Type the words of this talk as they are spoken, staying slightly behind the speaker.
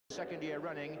Second year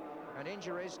running, and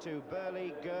injuries to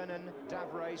Burley, Gernon,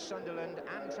 Davray, Sunderland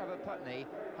and Trevor Putney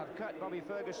have cut Bobby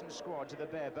Ferguson's squad to the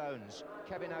bare bones.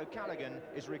 Kevin O'Callaghan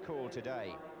is recalled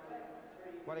today.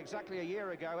 Well, exactly a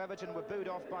year ago, Everton were booed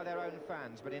off by their own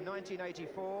fans, but in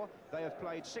 1984, they have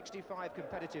played 65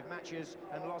 competitive matches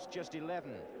and lost just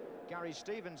 11. Gary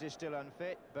Stevens is still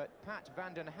unfit, but Pat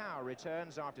Vanden Hauwe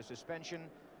returns after suspension,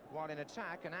 while in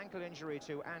attack, an ankle injury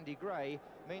to Andy Gray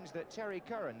means that Terry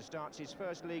Curran starts his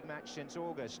first league match since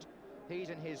August. He's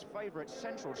in his favourite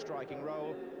central striking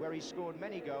role, where he scored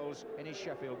many goals in his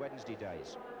Sheffield Wednesday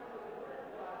days.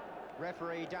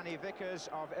 Referee Danny Vickers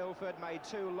of Ilford made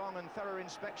 2 long and thorough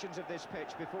inspections of this pitch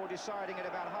before deciding at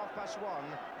about 1:30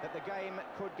 that the game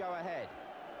could go ahead.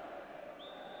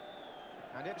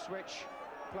 And Ipswich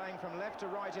playing from left to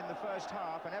right in the first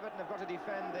half, and Everton have got to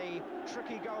defend the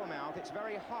tricky goal mouth. It's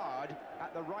very hard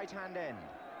at the right-hand end.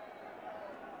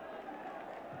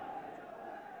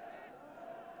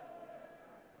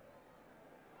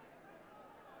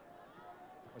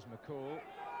 That was McCall,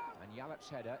 and Yallop's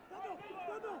header.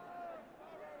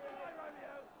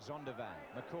 Zondervan,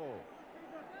 McCall.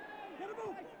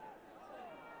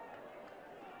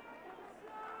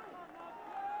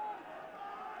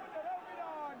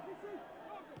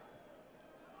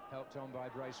 Helped on by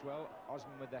Bracewell.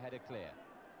 Osman with the header clear.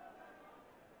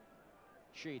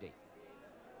 Sheedy.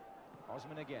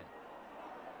 Osman again.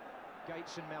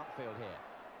 Gates and Mountfield here.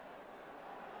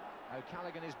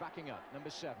 O'Callaghan is backing up, number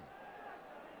 7.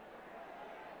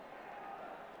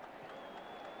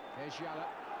 Here's Yallop.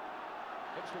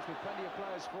 Ipswich with plenty of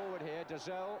players forward here.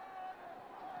 Dazelle.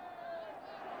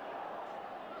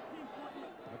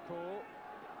 McCall.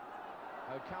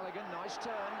 O'Callaghan, nice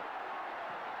turn.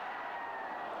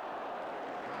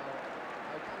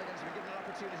 O'Callaghan's been given an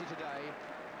opportunity today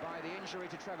by the injury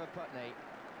to Trevor Putney.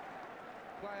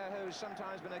 Player who's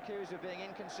sometimes been accused of being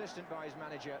inconsistent by his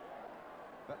manager,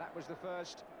 but that was the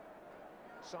first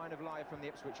sign of life from the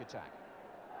Ipswich attack.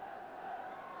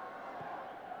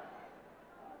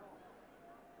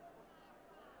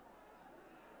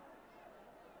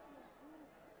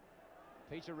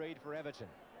 Peter Reid for Everton.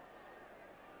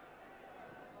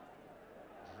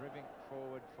 Driving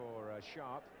forward for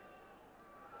Sharp.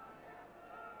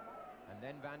 And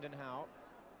then Vanden Hauwe.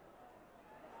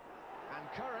 And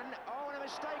Curran. Oh, and a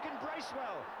mistake, and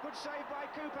Bracewell. Good save by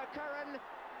Cooper. Curran.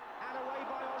 And away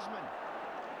by Osman.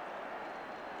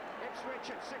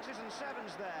 Ipswich at 6s and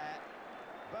 7s there.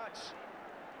 But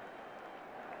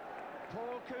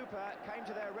Paul Cooper came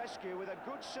to their rescue with a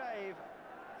good save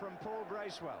from Paul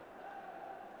Bracewell.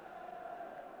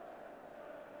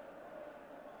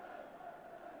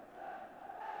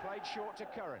 Played short to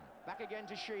Curran. Back again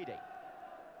to Sheedy.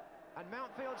 And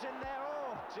Mountfield's in there.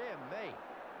 Oh, dear me.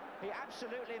 He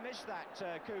absolutely missed that,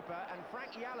 Cooper, and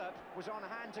Frank Yallop was on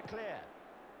hand to clear.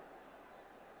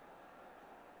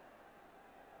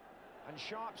 And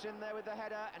Sharp's in there with the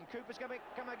header, and Cooper's going to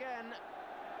come again.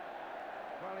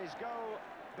 Well, his goal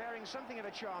bearing something of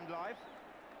a charmed life,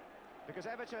 because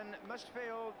Everton must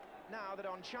feel now that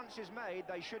on chances made,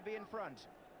 they should be in front.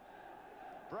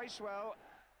 Bracewell,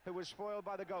 who was foiled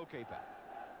by the goalkeeper.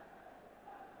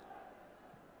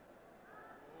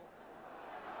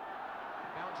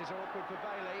 Bounce is awkward for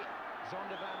Bailey.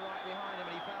 Zondervan right behind him,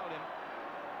 and he fouled him.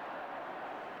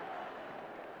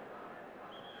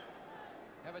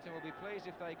 Everton will be pleased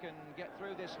if they can get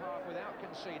through this half without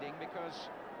conceding, because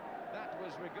that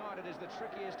was regarded as the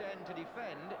trickiest end to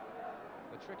defend,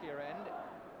 the trickier end,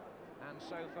 and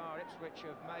so far Ipswich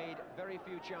have made very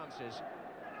few chances.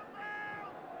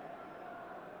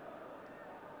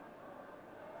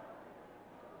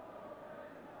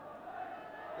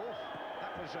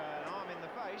 That was an arm in the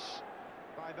face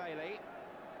by Bailey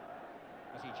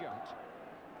as he jumped.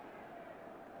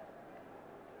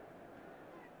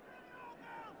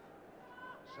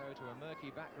 So to a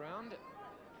murky background,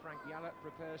 Frank Yallop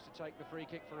prepares to take the free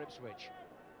kick for Ipswich.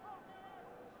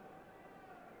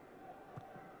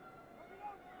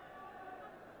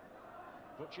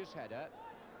 Butcher's header,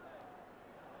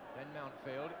 then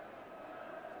Mountfield.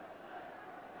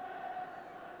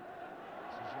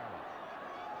 This is Yallop.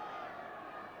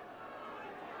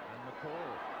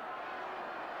 McCall.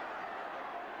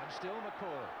 And still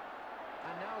McCall.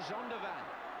 And now Zondervan.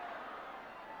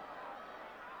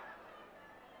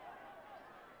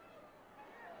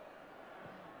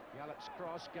 Yallop's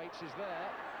cross, Gates is there.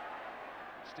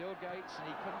 Still Gates, and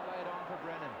he couldn't lay it on for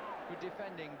Brennan. Good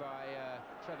defending by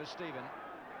Trevor Stephen.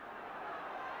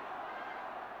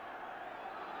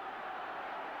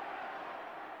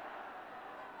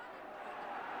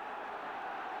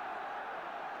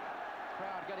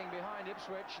 Crowd getting behind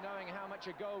Ipswich, knowing how much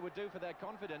a goal would do for their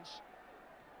confidence.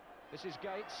 This is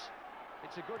Gates.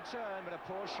 It's a good turn, but a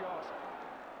poor shot.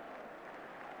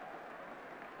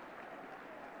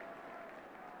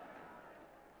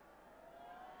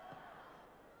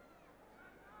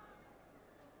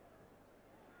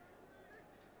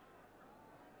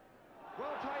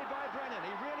 Well played by Brennan.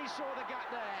 He really saw the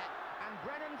gap there. And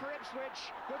Brennan for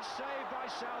Ipswich. Good save by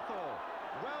Southall.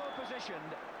 Well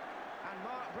positioned. And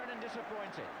Mark Brennan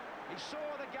disappointed. He saw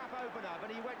the gap open up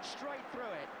and he went straight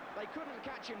through it. They couldn't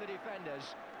catch him, the defenders.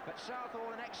 But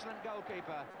Southall, an excellent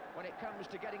goalkeeper when it comes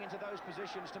to getting into those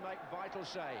positions to make vital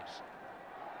saves.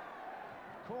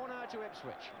 Corner to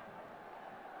Ipswich.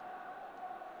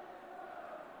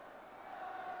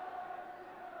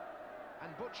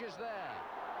 And Butcher's there.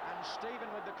 And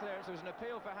Stephen with the clearance. There was an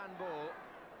appeal for handball.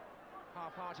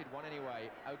 Half-hearted one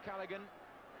anyway. O'Callaghan.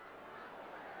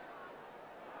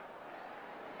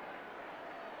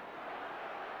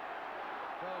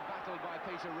 Well battled by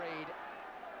Peter Reid.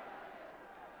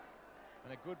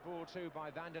 And a good ball too by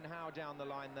Vanden Houw down the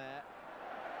line there.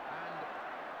 And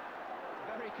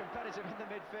very competitive in the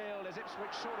midfield as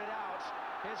Ipswich sort it out.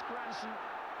 Here's Cranson.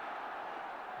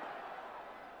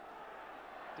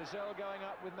 Dazelle going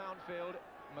up with Mountfield.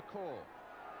 McCall.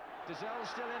 Dazelle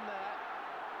still in there.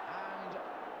 And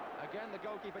again the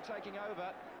goalkeeper taking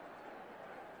over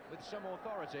with some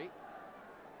authority.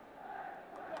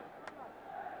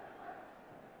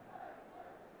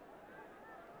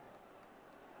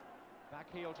 Back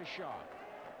heel to Sharp.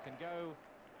 Can go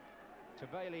to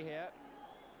Bailey here.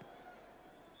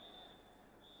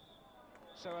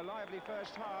 So a lively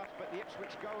first half, but the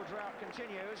Ipswich goal drought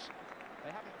continues.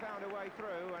 They haven't found a way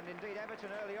through, and indeed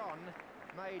Everton early on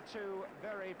made two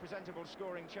very presentable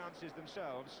scoring chances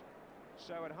themselves.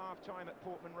 So at half-time at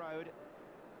Portman Road,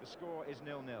 the score is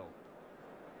 0-0.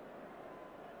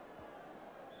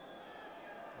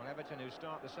 Well, Everton, who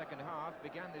start the second half,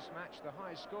 began this match the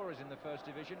highest scorers in the First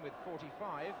Division with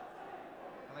 45.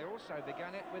 And they also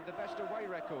began it with the best away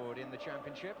record in the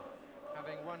Championship,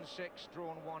 having won 6,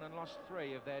 drawn 1 and lost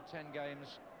 3 of their 10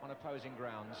 games on opposing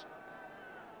grounds.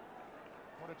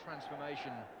 What a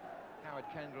transformation Howard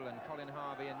Kendall and Colin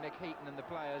Harvey and Mick Heaton and the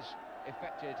players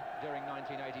effected during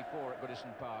 1984 at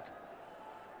Goodison Park.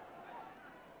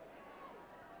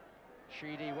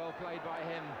 Sheedy, well played by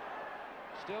him.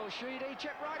 Still Sheedy,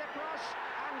 chip right across,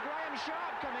 and Graham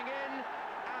Sharp coming in,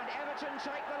 and Everton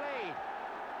take the lead.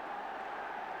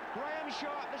 Graham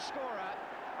Sharp, the scorer,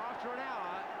 after an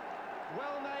hour,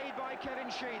 well made by Kevin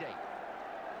Sheedy.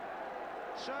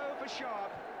 So for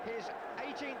Sharp, his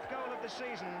 18th goal of the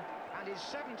season, and his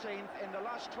 17th in the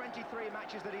last 23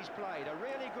 matches that he's played. A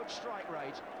really good strike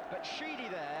rate, but Sheedy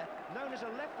there, known as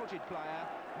a left-footed player,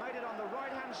 made it on the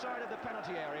right-hand side of the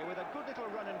penalty area with a good little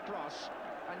run and cross,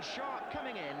 and Sharp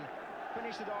coming in,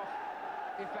 finished it off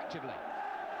effectively.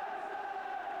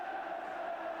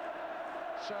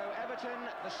 So Everton,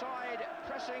 the side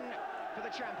pressing for the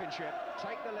Championship,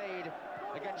 take the lead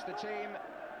against the team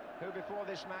who before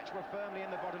this match were firmly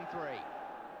in the bottom three.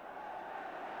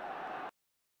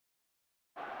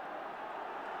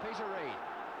 Peter Reid.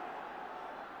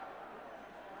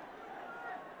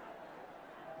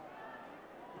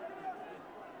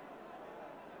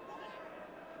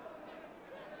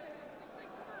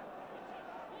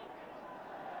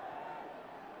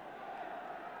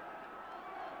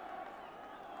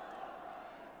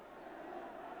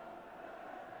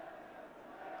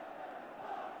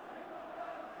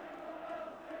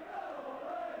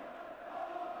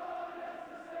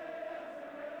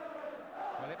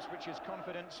 Ipswich's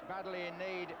confidence badly in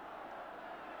need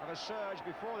of a surge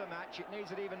before the match. It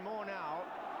needs it even more now.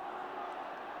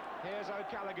 Here's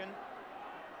O'Callaghan.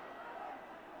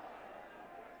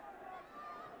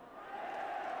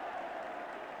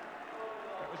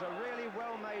 It was a really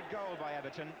well-made goal by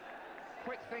Everton.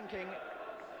 Quick thinking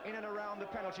in and around the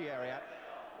penalty area.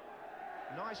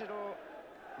 Nice little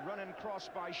run and cross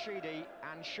by Sheedy,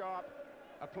 and Sharp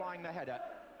applying the header.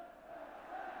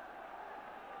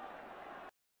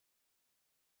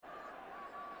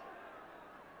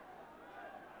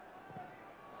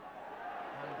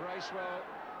 Bracewell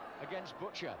against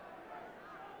Butcher.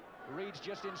 Reid's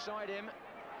just inside him,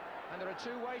 and there are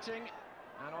two waiting,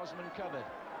 and Osman covered.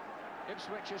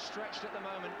 Ipswich is stretched at the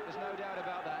moment, there's no doubt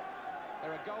about that.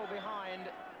 They're a goal behind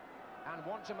and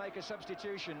want to make a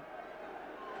substitution.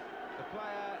 The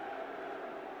player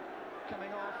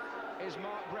coming off is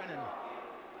Mark Brennan,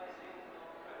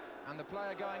 and the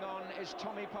player going on is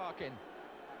Tommy Parkin,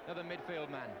 another midfield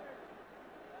man.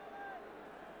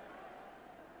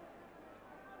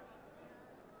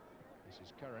 This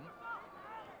is Curran.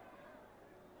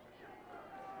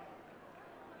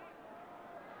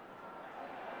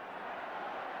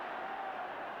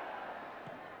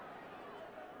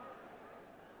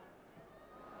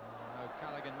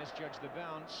 misjudged the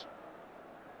bounce.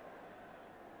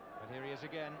 But here he is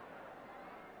again.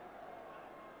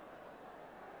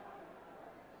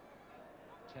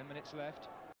 10 minutes left.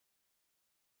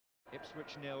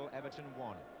 Ipswich 0, Everton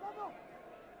 1.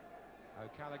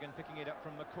 O'Callaghan picking it up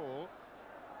from McCall.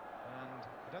 And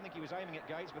I don't think he was aiming at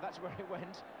Gates, but that's where it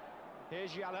went.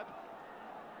 Here's Yallop.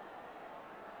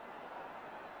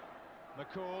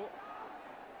 McCall.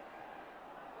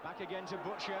 Back again to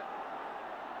Butcher.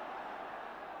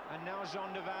 And now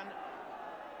Zondervan,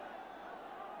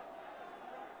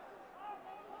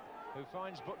 who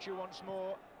finds Butcher once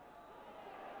more.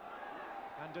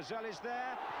 And Dozzell is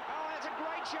there. Oh, that's a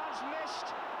great chance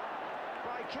missed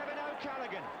by Kevin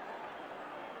O'Callaghan.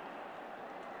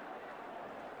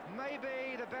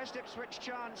 Maybe the best Ipswich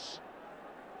chance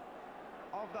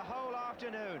of the whole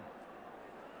afternoon.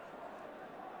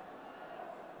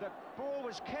 The ball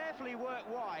was carefully worked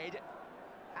wide,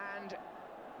 and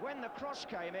when the cross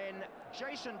came in,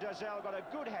 Jason Dozzell got a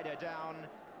good header down,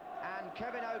 and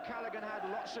Kevin O'Callaghan had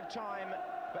lots of time,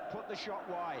 but put the shot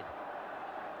wide.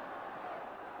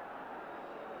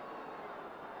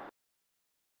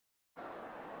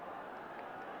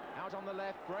 Out on the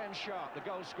left, Graham Sharp, the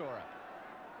goal scorer.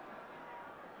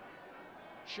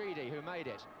 Sheedy, who made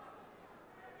it.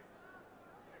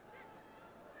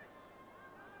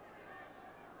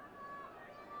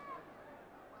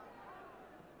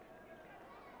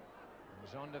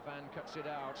 Zondervan cuts it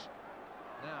out.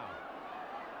 Now,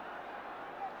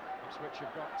 Ipswich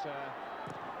have got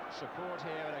support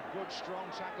here, and a good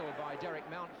strong tackle by Derek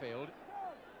Mountfield.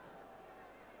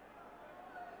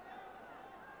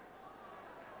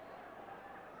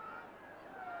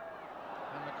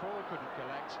 And McCall couldn't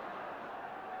collect.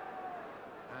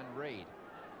 And Reid.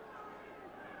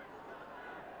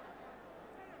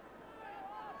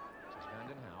 This is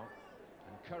Vandenhouwe.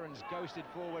 And Curran's ghosted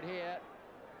forward here.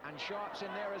 And Sharp's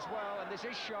in there as well, and this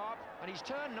is Sharp, and he's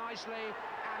turned nicely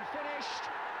and finished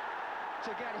to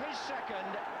get his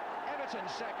second,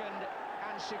 Everton's second,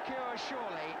 and secure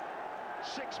surely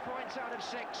 6 points out of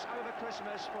 6 over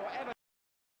Christmas for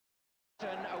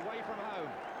Everton away from home.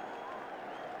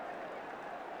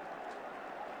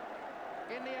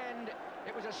 In the end,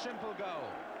 it was a simple goal.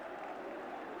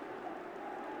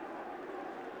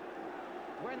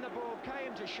 When the ball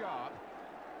came to Sharp,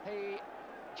 he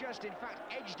just in fact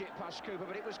edged it past Cooper,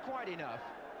 but it was quite enough,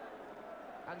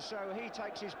 and so he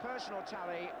takes his personal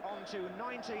tally on to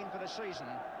 19 for the season,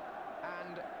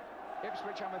 and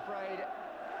Ipswich, I'm afraid,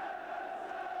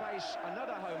 face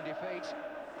another home defeat,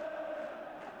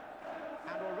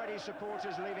 and already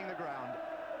supporters leaving the ground.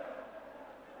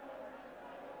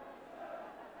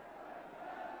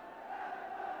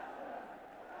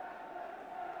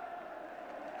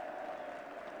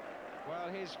 Well,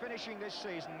 his finishing this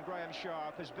season, Graham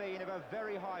Sharp, has been of a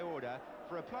very high order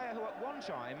for a player who at one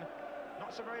time,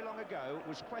 not so very long ago,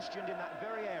 was questioned in that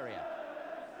very area.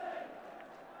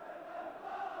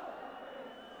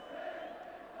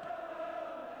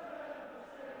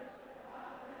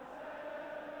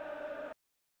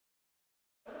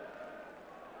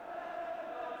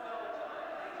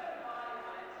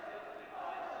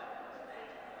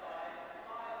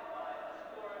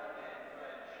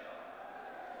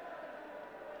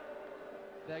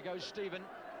 There goes Stephen.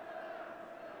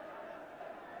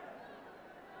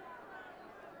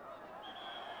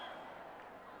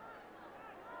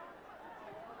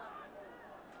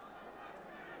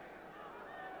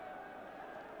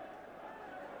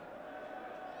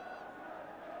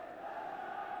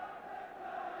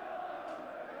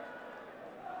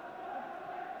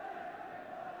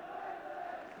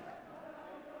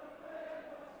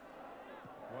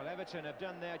 Well, Everton have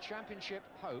done their championship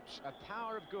hopes a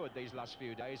power of good these last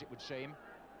few days, it would seem.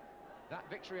 That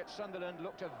victory at Sunderland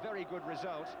looked a very good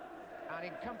result, and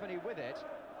in company with it,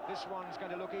 this one's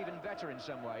going to look even better in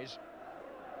some ways.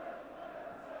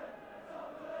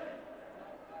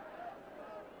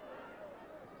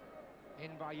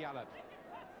 In by Yallop.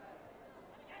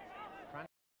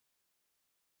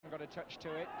 Got a touch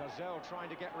to it. Dozzell trying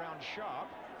to get round Sharp,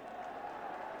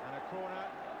 and a corner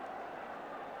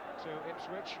to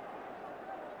Ipswich.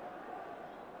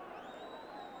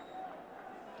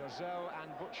 Dozzell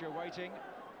and Butcher waiting.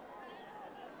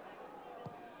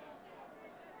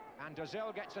 And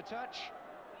Dozzell gets a touch.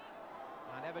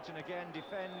 And Everton again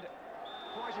defend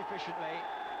quite efficiently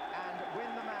and win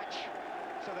the match,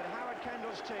 so that Howard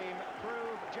Kendall's team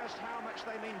prove just how much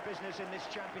they mean business in this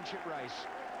championship race.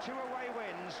 2 away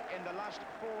wins in the last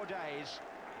 4 days,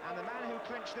 and the man who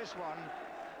clinched this one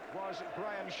was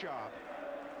Graham Sharp.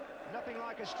 Nothing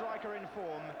like a striker in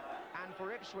form, and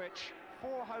for Ipswich,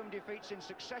 4 home defeats in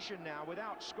succession now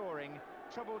without scoring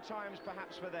troubled times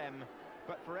perhaps for them,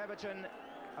 but for Everton,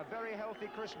 a very healthy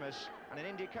Christmas and an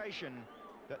indication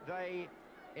that they,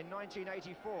 in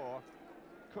 1984,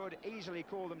 could easily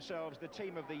call themselves the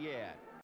team of the year.